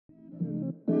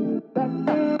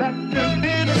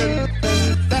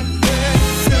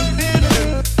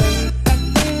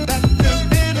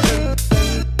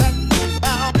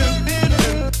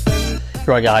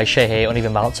Right guys, Shay here,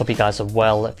 Uneven Balance. Hope you guys are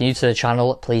well. If you're new to the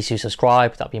channel, please do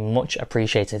subscribe, that'd be much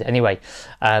appreciated. Anyway,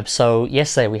 so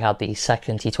yesterday we had the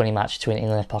second T20 match between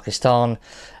England and Pakistan,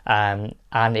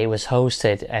 and it was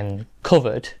hosted and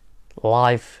covered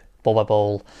live ball by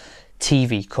ball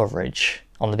TV coverage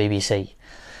on the BBC.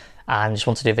 And I just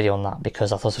wanted to do a video on that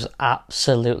because I thought it was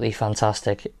absolutely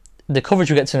fantastic. The coverage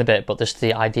we'll get to in a bit, but just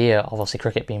the idea of obviously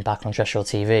cricket being back on terrestrial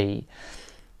TV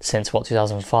since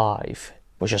 2005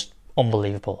 was just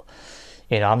unbelievable.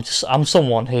 You know, I'm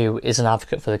someone who is an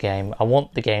advocate for the game. I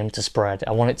want the game to spread.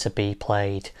 I want it to be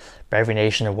played by every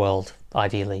nation in the world,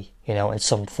 ideally, you know, in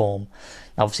some form.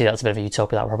 Obviously, that's a bit of a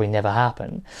utopia that will probably never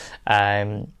happen.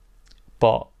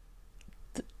 But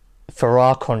for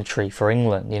our country, for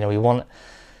England, you know, we want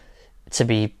it to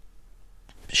be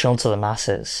shown to the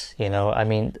masses. You know, I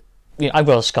mean, you know, I've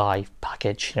got a Sky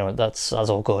package. You know, that's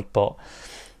all good. But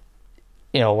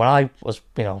you know, when I was,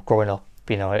 you know, growing up,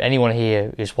 you know, anyone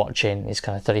here who's watching is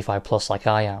kind of 35 plus like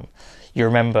I am. You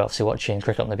remember obviously watching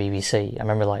cricket on the BBC. I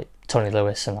remember like Tony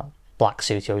Lewis and that black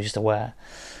suit he always used to wear,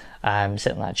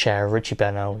 sitting in that chair, Richie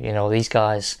Benaud, you know, these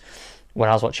guys. When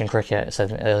I was watching cricket, so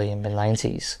early in the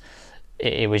mid-90s,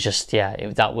 it was just, yeah,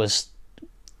 there was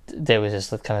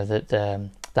just the kind of the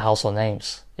household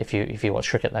names if you watch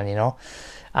cricket then, you know,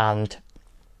 and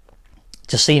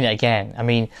just seeing it again, I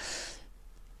mean,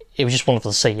 it was just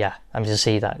wonderful to see, yeah. I mean, to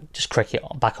see that just cricket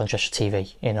back on terrestrial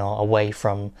TV, you know, away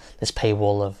from this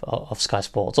paywall of Sky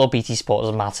Sports or BT Sport,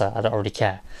 doesn't matter. I don't really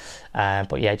care.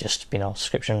 But yeah, just, you know,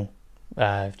 subscription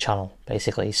channel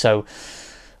basically. So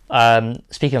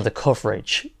speaking of the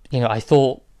coverage, you know, I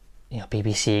thought, you know,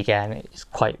 BBC again, it's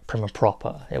quite prim and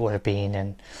proper. It would have been,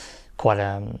 and quite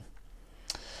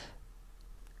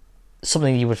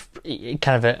something you would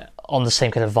kind of on the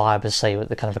same kind of vibe as, say, with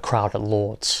the kind of a crowd at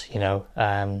Lord's, you know,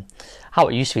 how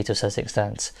it used to be to a certain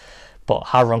extent, but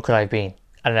how wrong could I have been?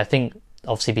 And I think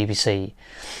obviously BBC,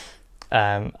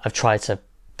 I've tried to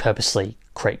purposely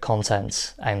create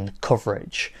content and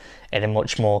coverage in a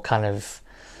much more kind of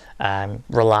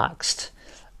relaxed,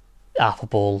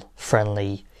 affable,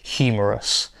 friendly,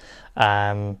 humorous,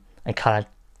 and kind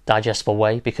of digestible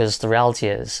way, because the reality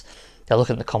is they're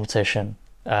looking at the competition,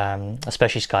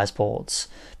 especially Sky Sports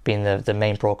being the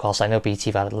main broadcast. I know BT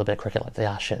have had a little bit of cricket like the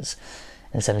Ashes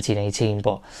in 17-18,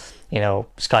 but you know,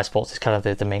 Sky Sports is kind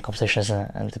of the main competition, isn't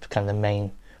it, and kind of the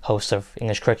main host of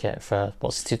English cricket for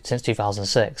since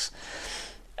 2006.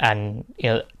 And you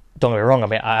know, don't get me wrong, I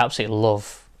mean, I absolutely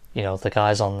love, you know, the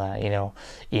guys on there. You know,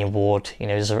 Ian Ward, you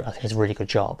know, I think it's a really good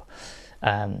job.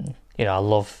 You know, I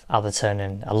love Atherton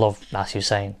and I love Nasir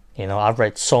Hussain. You know, I've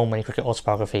read so many cricket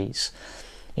autobiographies.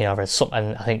 You know, I've read some,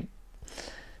 and I think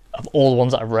of all the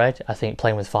ones that I've read, I think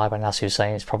Playing with Fire by Nasir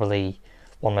Hussain is probably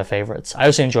one of my favourites. I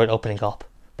also enjoyed Opening Up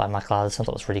by Michael Atherton. I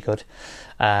thought it was really good.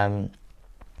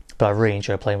 But I really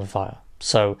enjoyed Playing with Fire.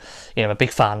 So, you know, I'm a big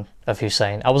fan of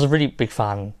Hussain. I was a really big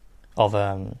fan of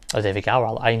David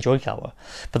Gower. I enjoyed Gower.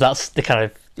 But that's the kind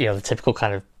of, you know, the typical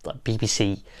kind of like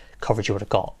BBC coverage you would have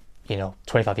got, you know,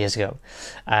 25 years ago.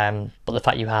 But the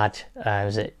fact you had,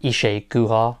 was it Shay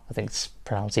Guha? I think it's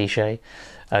pronounced Shay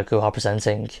Guha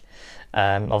presenting.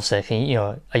 Obviously, you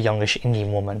know, a youngish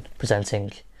Indian woman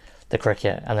presenting the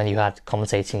cricket, and then you had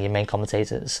commentating, your main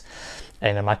commentators,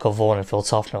 and Michael Vaughan and Phil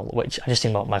Tofnell, which I just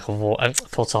think about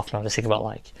Phil Tofnell, I just think about,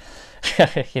 like,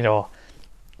 you know,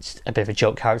 just a bit of a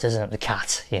joke character, isn't it? The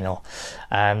cat, you know,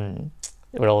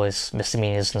 with all his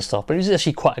misdemeanors and stuff. But he was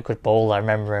actually quite a good bowler. I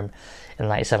remember him in the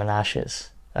 97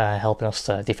 Ashes, helping us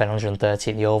to defend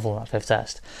 130 at the Oval in that fifth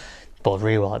test. Bowled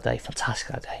really well that day, fantastic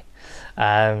that day.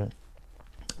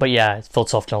 But yeah, Phil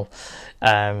Tofnell,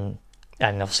 and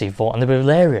obviously Vaughan, and they were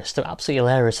hilarious. They were absolutely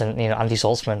hilarious. And you know, Andy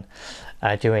Saltzman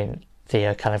doing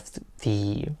the kind of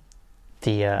the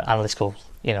analytical,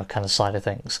 you know, kind of side of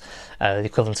things, the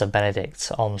equivalent of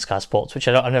Benedict on Sky Sports, which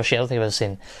I don't think I've ever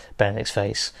seen Benedict's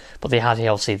face, but they had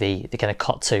obviously the kind of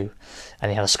cut to, and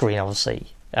he had a screen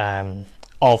obviously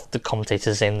of the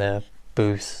commentators in the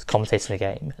booth commentating the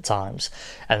game at times,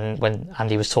 and when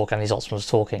Andy Saltzman was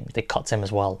talking, they cut to him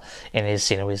as well in his,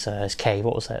 you know, his cave.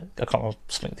 What was it? I can't remember,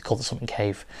 something they called it, something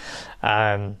cave,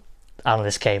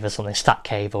 analyst cave or something, stat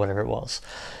cave or whatever it was.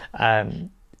 I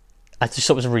just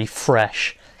thought it was a really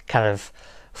fresh, kind of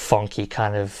funky,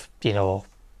 kind of, you know,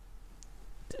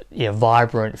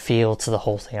 vibrant feel to the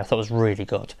whole thing. I thought it was really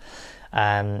good.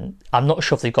 I'm not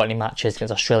sure if they've got any matches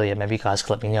against Australia. Maybe you guys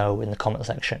can let me know in the comment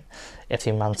section if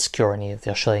they managed to secure any of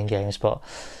the Australian games, but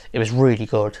it was really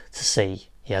good to see,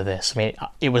 yeah, this. I mean,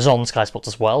 it was on Sky Sports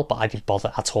as well, but I didn't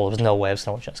bother at all. There was no way I was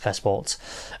going to watch it on Sky Sports.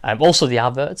 Also, the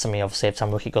adverts. I mean, obviously, every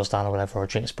time Wicket goes down or whatever, or a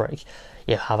drinks break,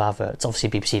 you have adverts. Obviously,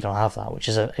 BBC don't have that, which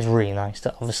is really nice,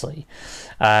 obviously.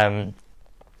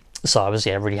 So I was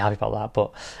really happy about that.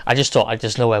 But I just thought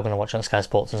there's no way I'm going to watch it on Sky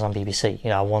Sports. It's on BBC. You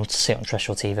know, I wanted to see it on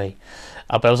terrestrial TV.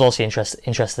 But I was also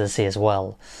interested to see as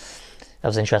well. I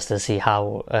was interested to see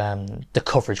how the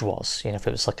coverage was. You know, if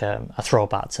it was like a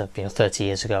throwback to 30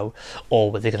 years ago,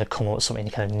 or were they going to come up with something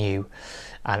kind of new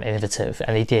and innovative?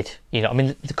 And they did. You know, I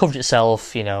mean, the coverage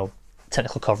itself,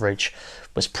 technical coverage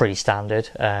was pretty standard.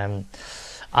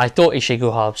 I thought Shay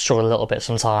struggled a little bit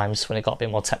sometimes when it got a bit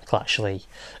more technical, actually,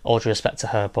 all due respect to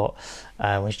her, but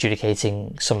when she's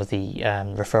adjudicating some of the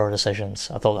referral decisions,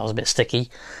 I thought that was a bit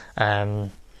sticky.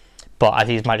 But I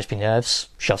think it might just be nerves.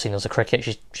 She obviously knows the cricket.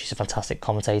 She's a fantastic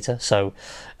commentator, so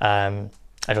I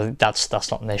don't think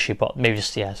that's not an issue, but maybe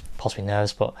just possibly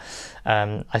nerves. But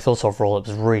I thought overall it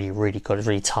was really, really good. It was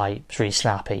really tight, it was really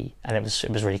snappy, and it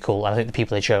was really cool. And I think the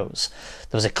people they chose,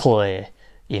 there was a clear,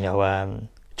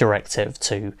 directive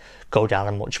to go down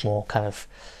a much more kind of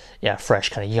fresh,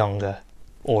 kind of younger,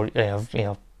 or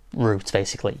route,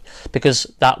 basically,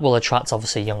 because that will attract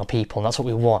obviously younger people, and that's what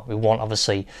we want. We want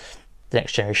obviously the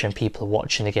next generation of people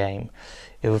watching the game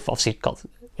who've obviously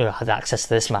had access to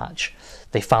this match.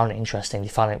 They found it interesting, they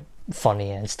found it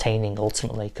funny and entertaining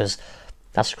ultimately, because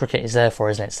that's what cricket is there for,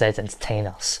 isn't it? It's there to entertain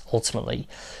us ultimately.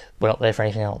 We're not there for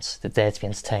anything else. They're there to be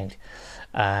entertained.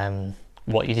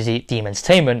 What you deem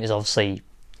entertainment is obviously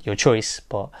your choice,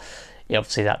 but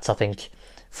obviously that's, I think,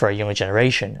 for a younger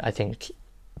generation, I think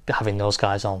having those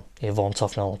guys on, Vaughan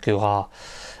Tufnell, Guha,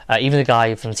 even the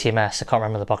guy from TMS, I can't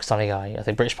remember the Pakistani guy, I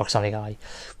think British Pakistani guy,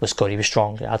 was good. He was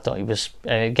strong. I thought he was,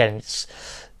 again, it's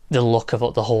the look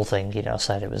of the whole thing,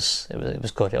 said it was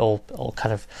good. It all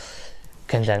kind of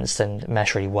condensed and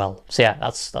meshed really well. So yeah,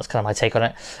 that's kind of my take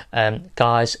on it.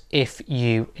 Guys, if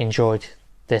you enjoyed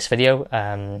this video,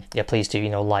 please do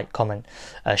like, comment,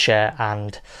 share,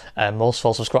 and most of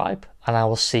all subscribe, and I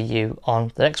will see you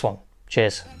on the next one.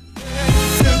 Cheers.